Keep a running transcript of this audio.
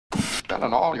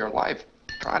spending all your life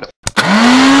trying to...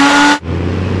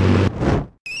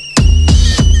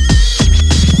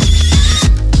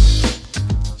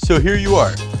 So here you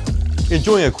are,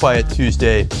 enjoying a quiet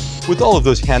Tuesday with all of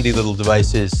those handy little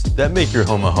devices that make your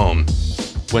home a home,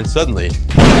 when suddenly,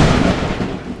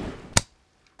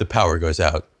 the power goes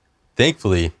out.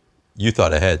 Thankfully, you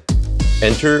thought ahead.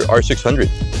 Enter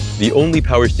R600, the only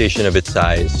power station of its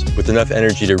size with enough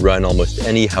energy to run almost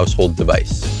any household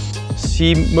device.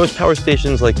 See, most power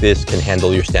stations like this can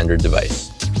handle your standard device.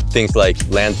 Things like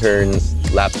lanterns,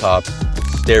 laptops,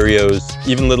 stereos,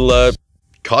 even little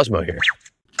Cosmo here.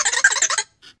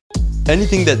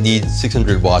 Anything that needs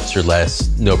 600 watts or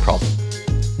less, no problem.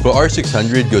 But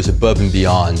R600 goes above and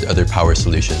beyond other power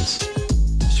solutions.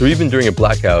 So even during a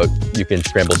blackout, you can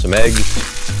scramble some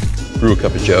eggs, brew a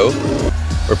cup of joe,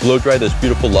 or blow dry those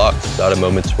beautiful locks without a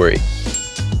moment's worry.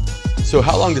 So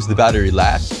how long does the battery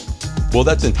last? Well,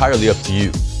 that's entirely up to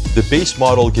you. The base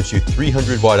model gives you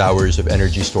 300 watt hours of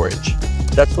energy storage.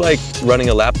 That's like running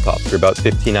a laptop for about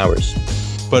 15 hours.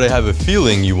 But I have a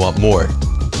feeling you want more.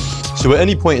 So at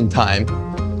any point in time,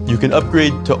 you can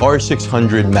upgrade to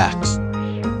R600 Max.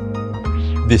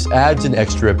 This adds an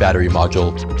extra battery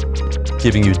module,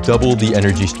 giving you double the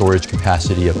energy storage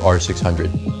capacity of R600.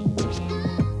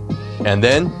 And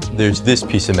then there's this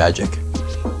piece of magic.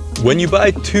 When you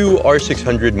buy 2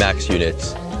 R600 Max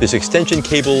units, this extension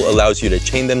cable allows you to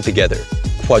chain them together,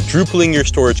 quadrupling your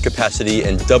storage capacity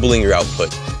and doubling your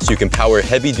output, so you can power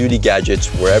heavy-duty gadgets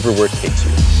wherever work takes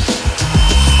you.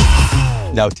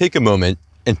 Now take a moment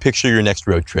and picture your next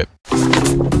road trip.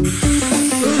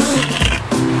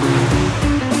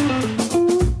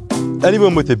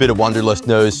 Anyone with a bit of wanderlust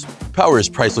knows power is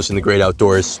priceless in the great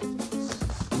outdoors.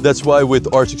 That's why with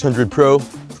R600 Pro,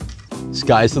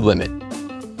 sky's the limit.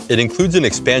 It includes an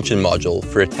expansion module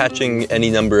for attaching any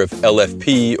number of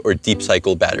LFP or deep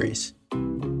cycle batteries.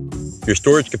 Your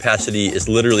storage capacity is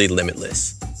literally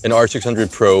limitless. And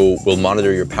R600 Pro will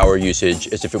monitor your power usage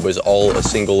as if it was all a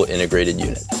single integrated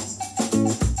unit.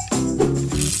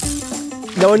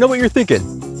 Now I know what you're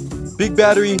thinking. Big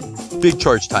battery, big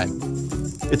charge time.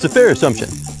 It's a fair assumption.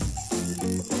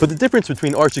 But the difference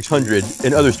between R600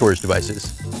 and other storage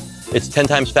devices, it's 10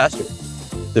 times faster.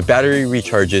 The battery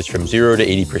recharges from 0 to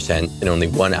 80% in only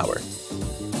 1 hour.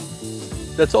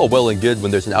 That's all well and good when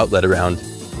there's an outlet around,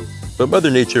 but Mother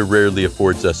Nature rarely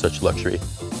affords us such luxury.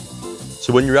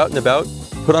 So when you're out and about,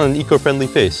 put on an eco-friendly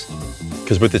face.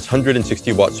 Because with its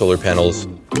 160 watt solar panels,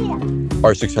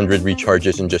 R600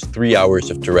 recharges in just 3 hours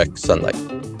of direct sunlight.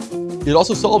 It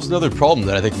also solves another problem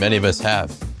that I think many of us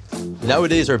have.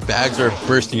 Nowadays, our bags are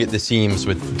bursting at the seams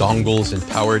with dongles and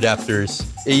power adapters,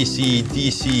 AC,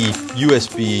 DC,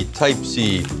 USB,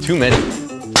 Type-C, too many.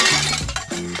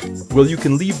 Well, you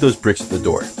can leave those bricks at the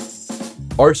door.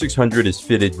 R600 is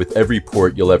fitted with every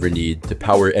port you'll ever need to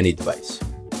power any device.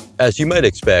 As you might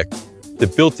expect, the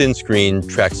built-in screen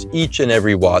tracks each and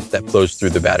every watt that flows through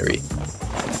the battery.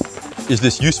 Is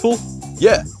this useful?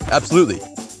 Yeah, absolutely.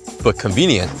 But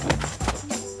convenient?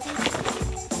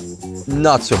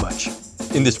 Not so much.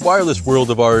 In this wireless world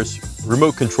of ours,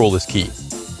 remote control is key.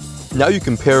 Now you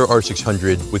can pair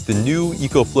R600 with the new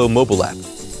EcoFlow mobile app.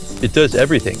 It does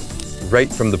everything, right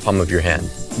from the palm of your hand.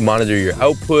 Monitor your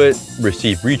output,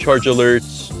 receive recharge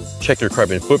alerts, check your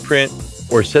carbon footprint,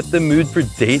 or set the mood for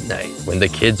date night when the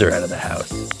kids are out of the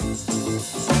house.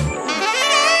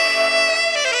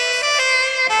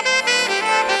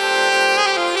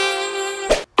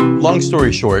 Long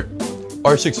story short,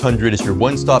 R600 is your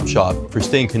one-stop shop for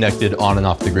staying connected on and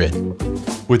off the grid.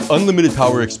 With unlimited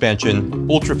power expansion,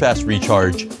 ultra-fast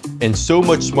recharge, and so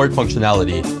much smart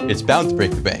functionality, it's bound to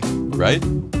break the bank, right?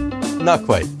 Not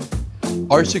quite.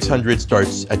 R600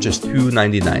 starts at just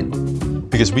 $299.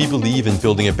 Because we believe in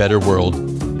building a better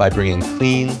world by bringing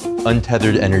clean,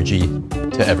 untethered energy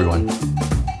to everyone.